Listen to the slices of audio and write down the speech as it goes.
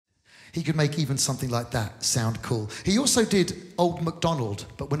He could make even something like that sound cool. He also did Old MacDonald,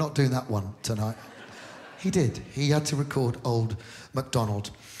 but we're not doing that one tonight. He did. He had to record Old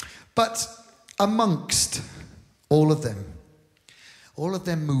MacDonald. But amongst all of them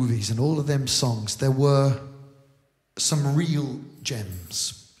movies and all of them songs, there were some real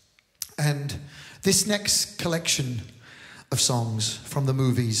gems. And this next collection of songs from the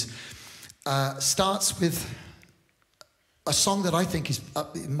movies starts with a song that I think is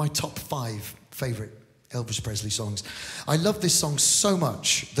up in my top 5 favourite Elvis Presley songs. I love this song so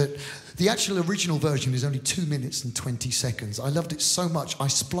much that the actual original version is only 2 minutes and 20 seconds. I loved it so much, I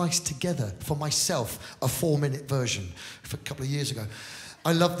spliced together for myself a 4-minute version a couple of years ago.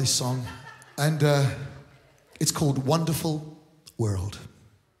 I love this song, and it's called Wonderful World.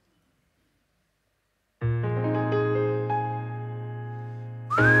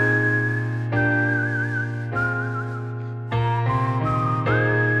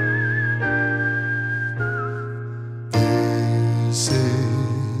 This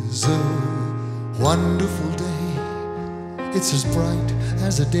is a wonderful day. It's as bright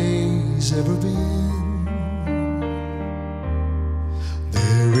as a day's ever been.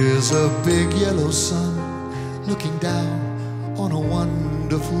 There is a big yellow sun looking down on a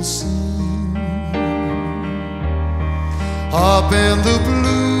wonderful scene. Up in the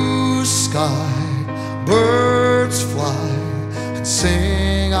blue sky, birds fly and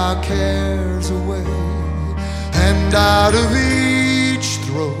sing our cares away. And out of each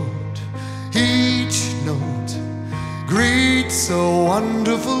throat, each note greets a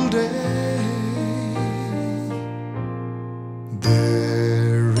wonderful day.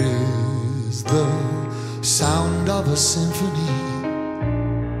 There is the sound of a symphony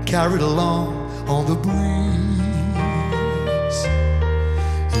carried along on the breeze.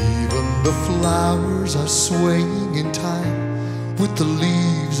 Even the flowers are swaying in time with the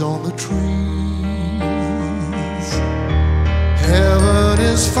leaves on the trees. Heaven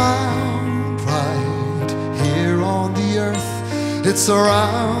is found right here on the earth. It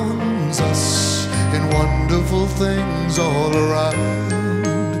surrounds us in wonderful things all around.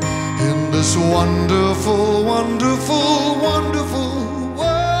 In this wonderful, wonderful, wonderful,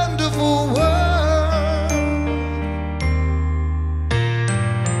 wonderful world.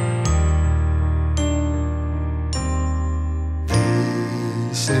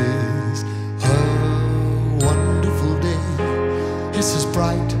 This is a wonderful day. It's as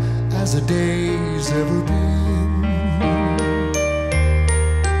bright as a day's ever been.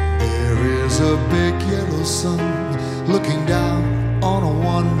 There is a big yellow sun looking down on a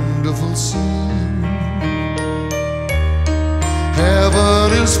wonderful scene.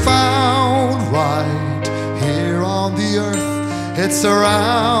 Heaven is found right here on the earth. It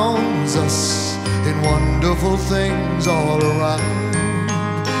surrounds us in wonderful things all around.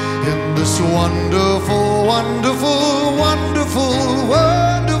 In this wonderful, wonderful, wonderful,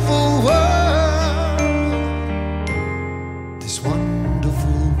 wonderful world. This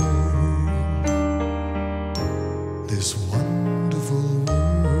wonderful world. This wonderful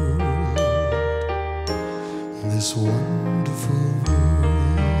world. This wonderful world.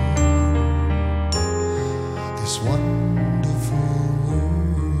 This wonderful world.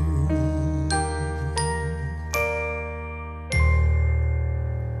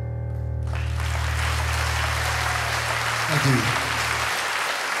 Thank you.